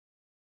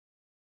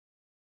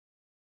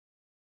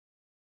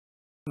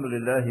الحمد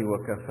لله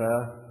وكفى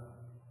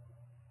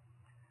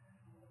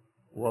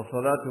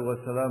والصلاة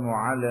والسلام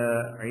على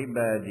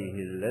عباده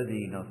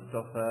الذين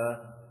اصطفى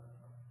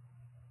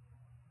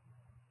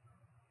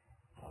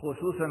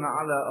خصوصا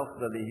على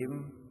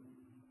أفضلهم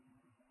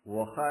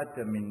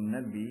وخاتم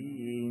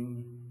النبيين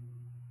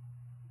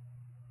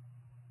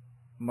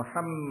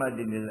محمد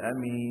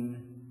الأمين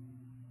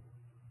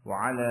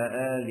وعلى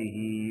آله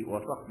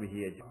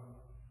وصحبه أجمعين.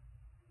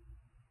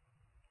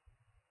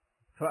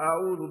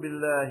 فأعوذ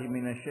بالله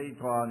من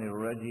الشيطان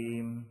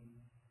الرجيم.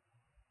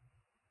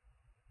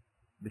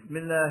 بسم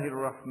الله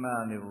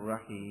الرحمن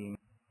الرحيم.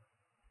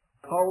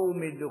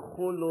 قوم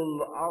ادخلوا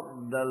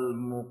الأرض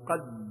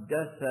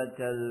المقدسة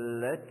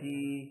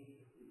التي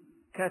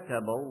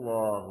كتب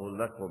الله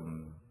لكم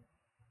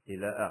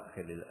إلى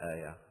آخر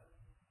الآية.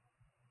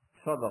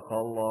 صدق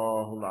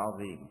الله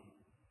العظيم.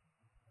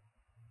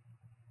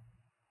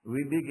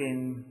 We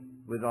begin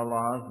with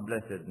Allah's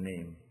blessed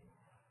name.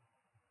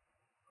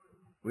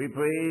 We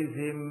praise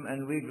Him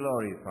and we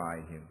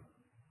glorify Him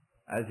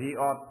as He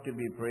ought to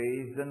be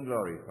praised and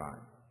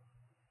glorified.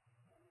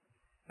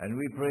 And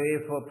we pray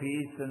for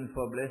peace and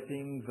for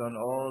blessings on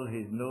all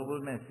His noble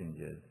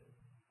messengers,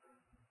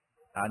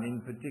 and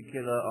in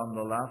particular on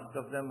the last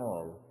of them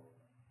all,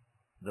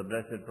 the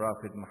blessed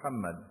Prophet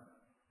Muhammad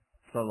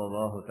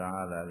sallallahu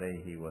ta'ala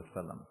alayhi wa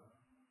sallam.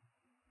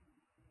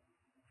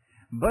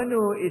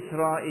 Banu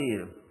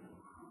Israel,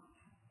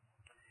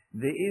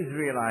 the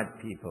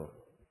Israelite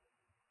people,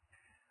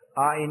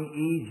 are in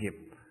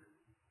Egypt,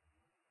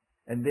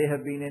 and they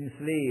have been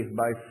enslaved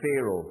by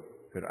Pharaoh,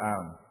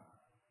 Fir'aun.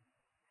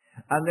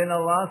 And then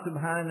Allah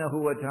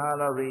subhanahu wa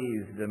ta'ala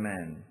raised a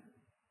man,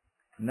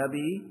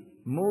 Nabi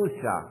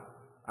Musa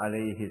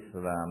alayhi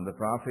salam, the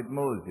Prophet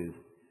Moses,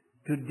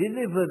 to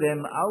deliver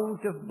them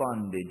out of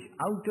bondage,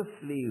 out of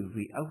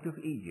slavery, out of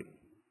Egypt.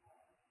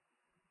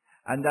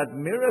 And that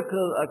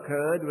miracle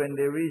occurred when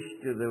they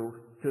reached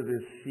to the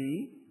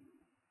sea.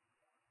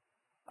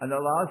 And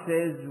Allah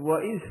says,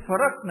 وَإِذْ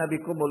فَرَقْنَا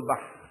بِكُمُ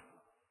الْبَحْرِ,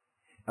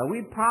 and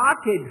we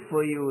parted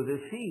for you the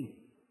sea.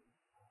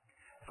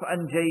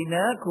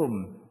 فَأَنْجَيْنَاكُمْ,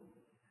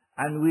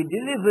 and we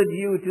delivered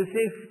you to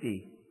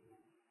safety.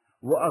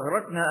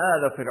 وَأَغْرَقْنَا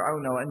آلَ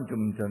فِرْعَوْنَ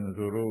وَأَنْتُمْ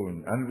تَنْظُرُونَ,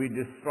 and we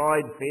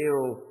destroyed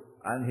Pharaoh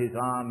and his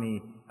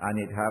army, and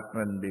it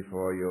happened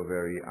before your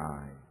very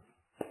eyes.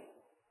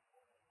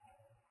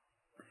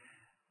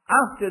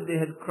 After they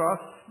had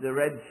crossed the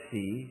Red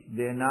Sea,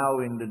 they are now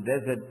in the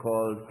desert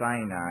called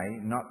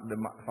Sinai, not the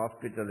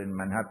hospital in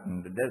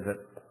Manhattan, the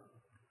desert.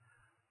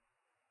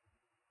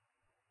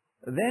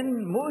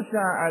 Then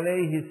Musa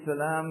alayhi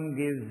salam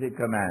gives a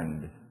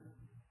command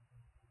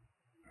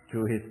to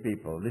his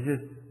people. This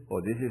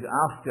is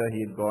after he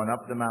had gone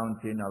up the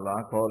mountain.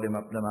 Allah called him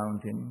up the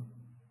mountain.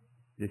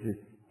 This is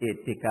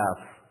i'tikaf.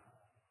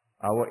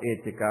 Our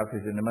i'tikaf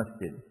is in the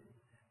masjid.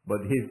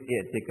 But his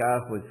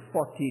i'tikaf was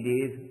 40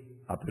 days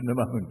up in the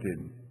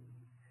mountain.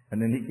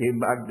 And then he came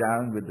back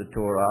down with the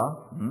Torah.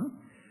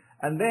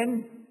 And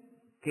then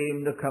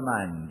came the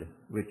command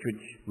with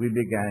which we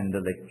began the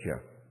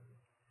lecture.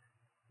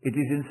 It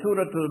is in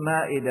Surah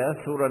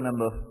Al-Ma'idah, Surah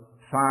number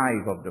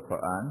 5 of the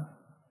Quran.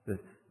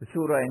 The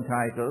surah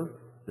entitled,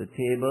 The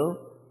Table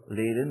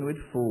Laden with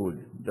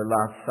Food, the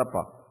Last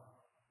Supper.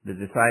 The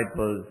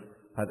disciples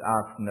had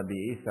asked Nabi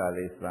Isa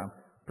alayhi salam,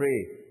 pray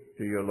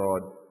to your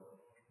Lord,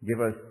 give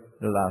us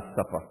the Last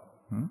Supper.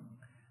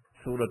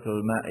 Surah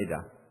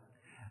Al-Ma'idah.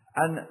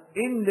 And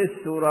in this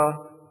surah,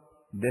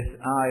 this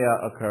ayah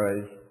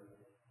occurs,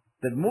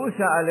 that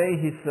Musa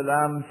alayhi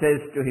salam says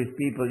to his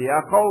people,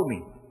 Ya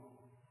qawmi,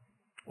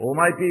 O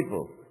my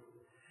people,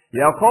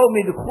 Ya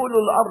qawmi dkhulu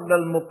al-ard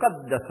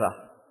al-muqaddasa,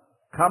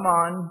 come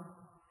on,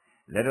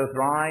 let us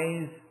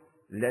rise,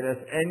 let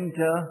us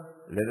enter,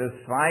 let us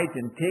fight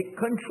and take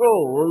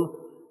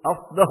control of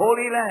the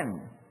Holy Land.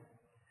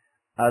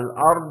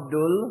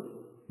 Al-ardul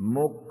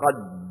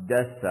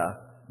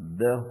muqaddasa,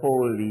 the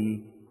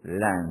Holy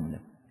Land.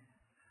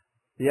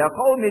 Ya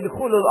qawmi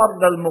idkhulu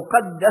al-ard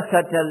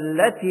al-muqaddasata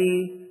allati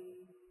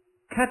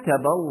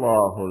kataba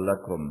Allahu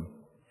lakum.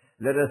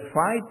 Let us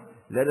fight,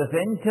 let us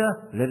enter,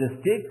 let us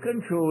take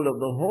control of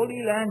the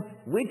Holy Land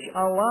which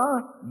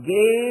Allah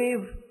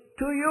gave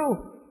to you.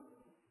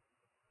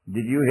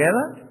 Did you hear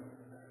that?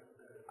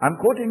 I'm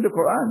quoting the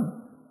Quran.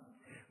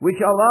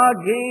 Which Allah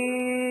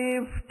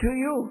gave to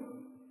you,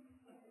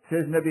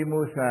 says Nabi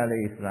Musa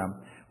alayhi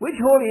salam. Which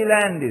Holy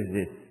Land is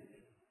this?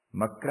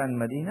 Makkah and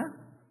Medina?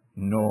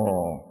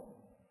 No.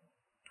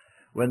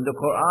 When the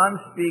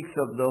Quran speaks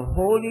of the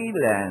Holy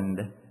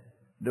Land,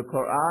 the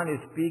Quran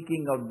is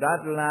speaking of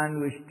that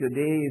land which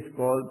today is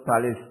called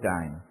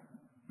Palestine.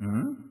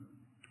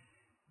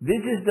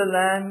 This is the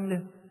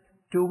land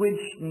to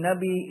which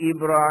Nabi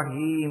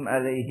Ibrahim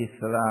alayhi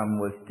salam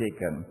was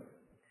taken.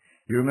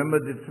 You remember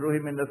they threw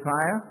him in the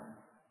fire?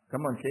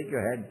 Come on, shake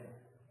your head.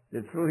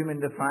 They threw him in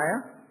the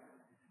fire.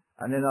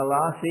 And then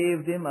Allah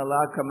saved him.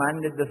 Allah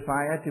commanded the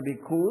fire to be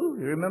cool.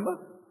 You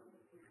remember?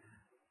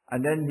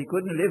 And then he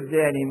couldn't live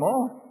there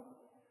anymore.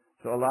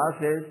 So Allah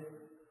says,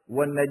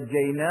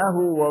 وَنَجَّيْنَاهُ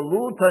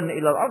وَلُوطًا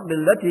إِلَى الْأَرْضِ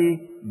الَّتِي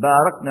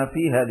بَارَكْنَا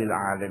فِيهَا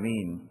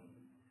لِلْعَالَمِينَ.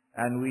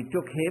 And we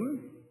took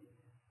him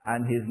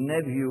and his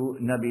nephew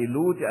Nabi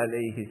Lut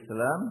alayhi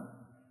salam,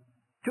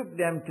 took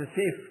them to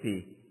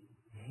safety,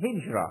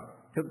 hijrah,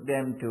 took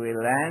them to a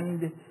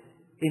land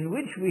in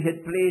which we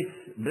had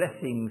placed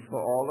blessings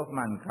for all of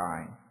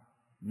mankind.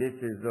 This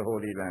is the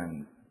Holy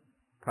Land,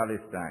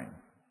 Palestine.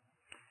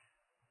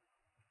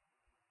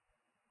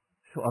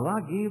 So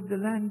Allah gave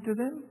the land to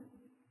them,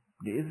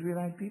 the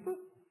Israelite people.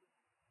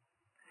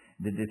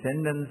 The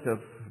descendants of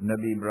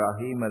Nabi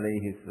Ibrahim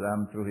alayhi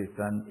salam through his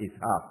son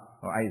Ishaq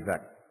or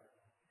Isaac.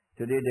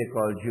 Today they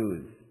call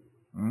Jews.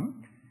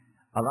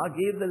 Allah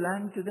gave the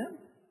land to them.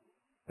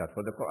 That's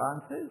what the Quran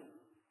says.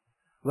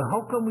 Well,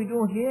 how come we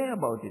don't hear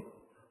about it?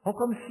 How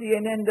come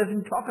CNN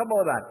doesn't talk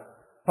about that?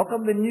 How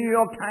come the New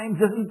York Times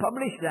doesn't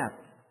publish that?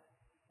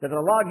 That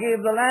Allah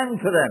gave the land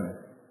to them.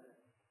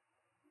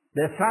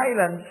 Their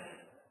silence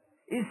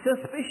is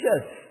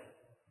suspicious.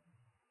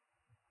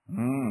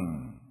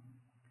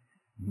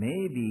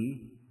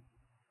 Maybe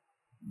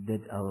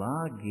that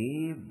Allah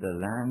gave the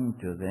land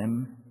to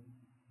them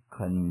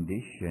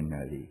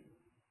conditionally.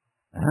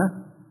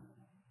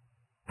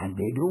 And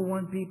they don't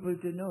want people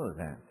to know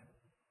that.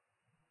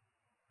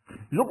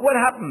 Look what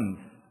happens.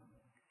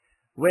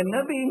 When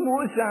Nabi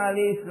Musa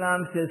alayhi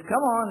salam says,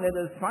 come on, let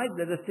us fight,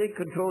 let us take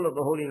control of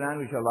the Holy Land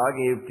which Allah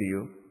gave to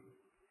you.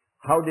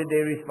 How did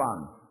they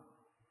respond?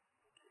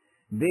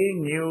 They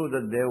knew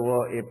that there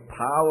were a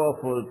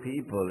powerful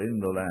people in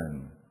the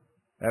land.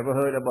 Ever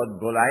heard about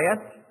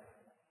Goliath?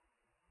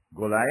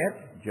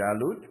 Goliath,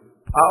 Jalut,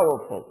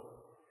 powerful.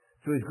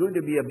 So it's going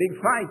to be a big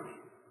fight.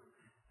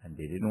 And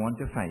they didn't want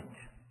to fight.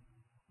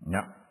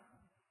 No.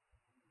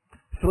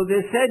 So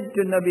they said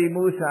to Nabi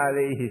Musa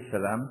alayhi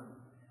salam,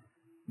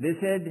 they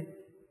said,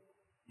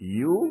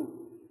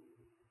 you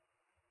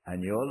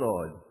and your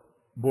Lord,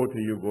 both of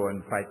you go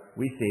and fight.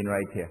 We're staying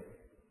right here.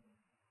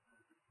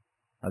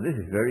 Now this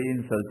is very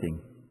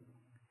insulting.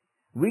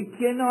 We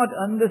cannot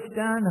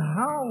understand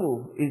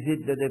how is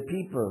it that a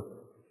people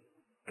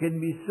can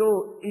be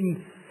so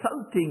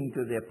insulting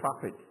to their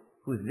prophet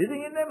who's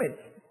living in their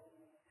midst.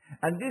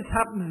 And this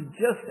happens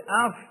just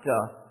after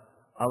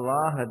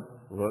Allah had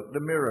worked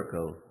the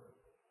miracle,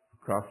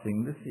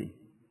 crossing the sea.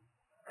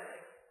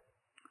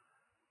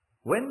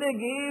 When they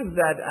gave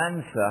that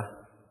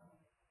answer,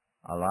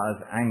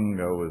 Allah's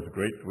anger was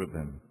great with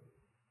them.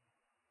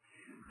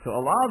 So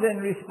Allah then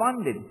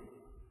responded,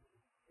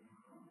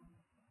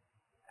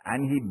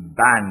 and He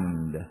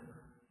banned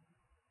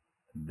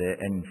their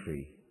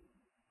entry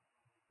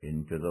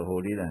into the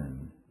Holy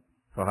Land.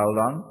 For how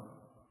long?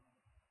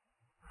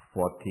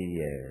 40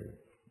 years.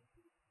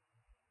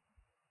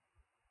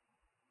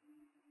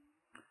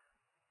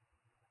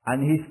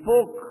 And He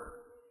spoke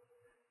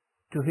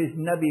to his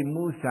Nabi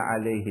Musa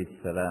alayhi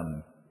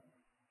salam.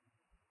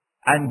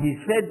 And He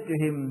said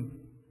to him,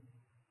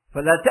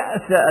 فَلَا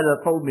تَأْسَ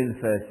عَلَى الْقَوْمِ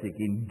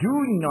الْفَاسِقِينَ. Do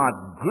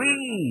not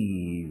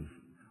grieve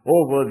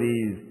over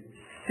these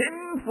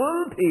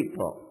sinful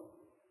people.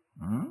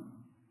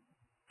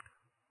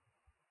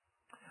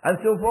 And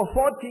so for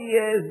 40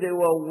 years they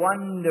were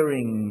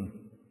wandering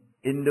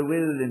in the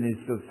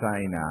wilderness of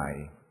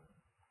Sinai.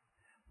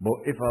 But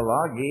if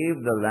Allah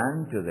gave the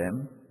land to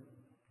them,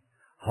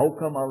 how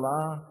come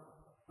Allah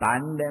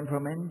banned them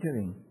from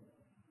entering?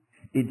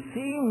 It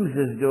seems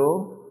as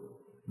though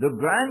the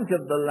grant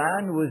of the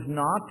land was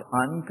not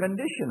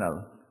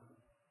unconditional.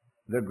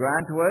 The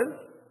grant was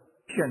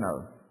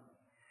conditional.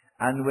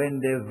 And when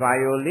they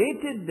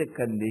violated the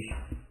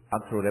condition,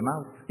 I'll throw them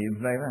out.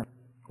 Seems like that.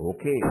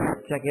 Okay,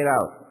 check it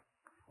out.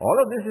 All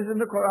of this is in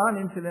the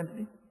Quran,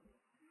 incidentally.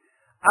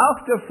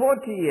 After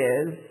 40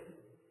 years,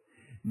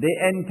 they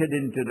entered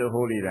into the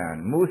Holy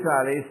Land. Musa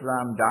alayhi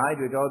salam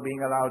died without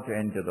being allowed to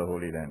enter the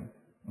Holy Land.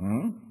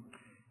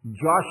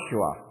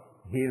 Joshua,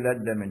 he led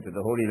them into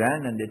the Holy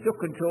Land, and they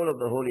took control of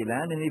the Holy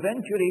Land, and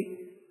eventually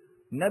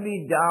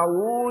Nabi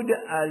Dawood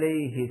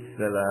alayhi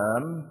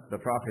salam,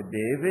 the Prophet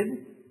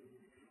David,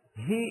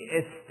 he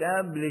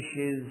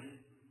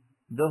establishes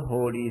the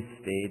holy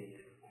state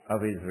of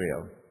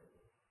Israel.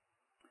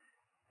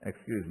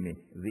 Excuse me,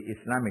 the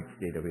Islamic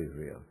state of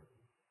Israel,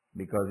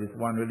 because it's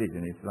one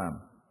religion,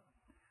 Islam.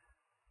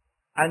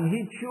 And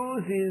he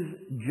chooses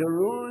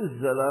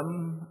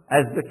Jerusalem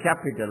as the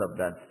capital of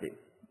that state.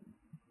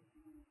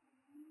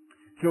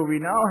 So we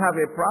now have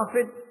a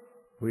prophet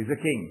who is a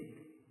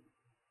king.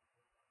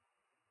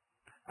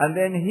 And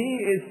then he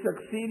is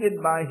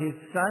succeeded by his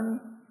son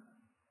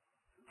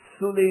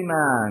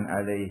Sulaiman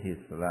alayhi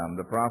salam,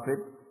 the prophet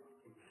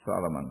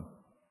Solomon.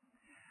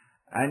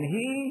 And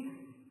he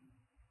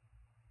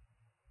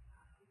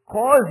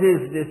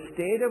causes the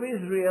state of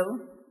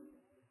Israel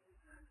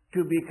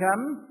to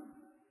become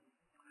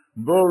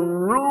the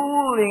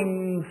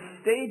ruling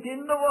state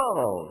in the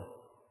world.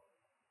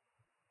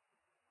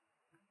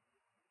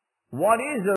 What is a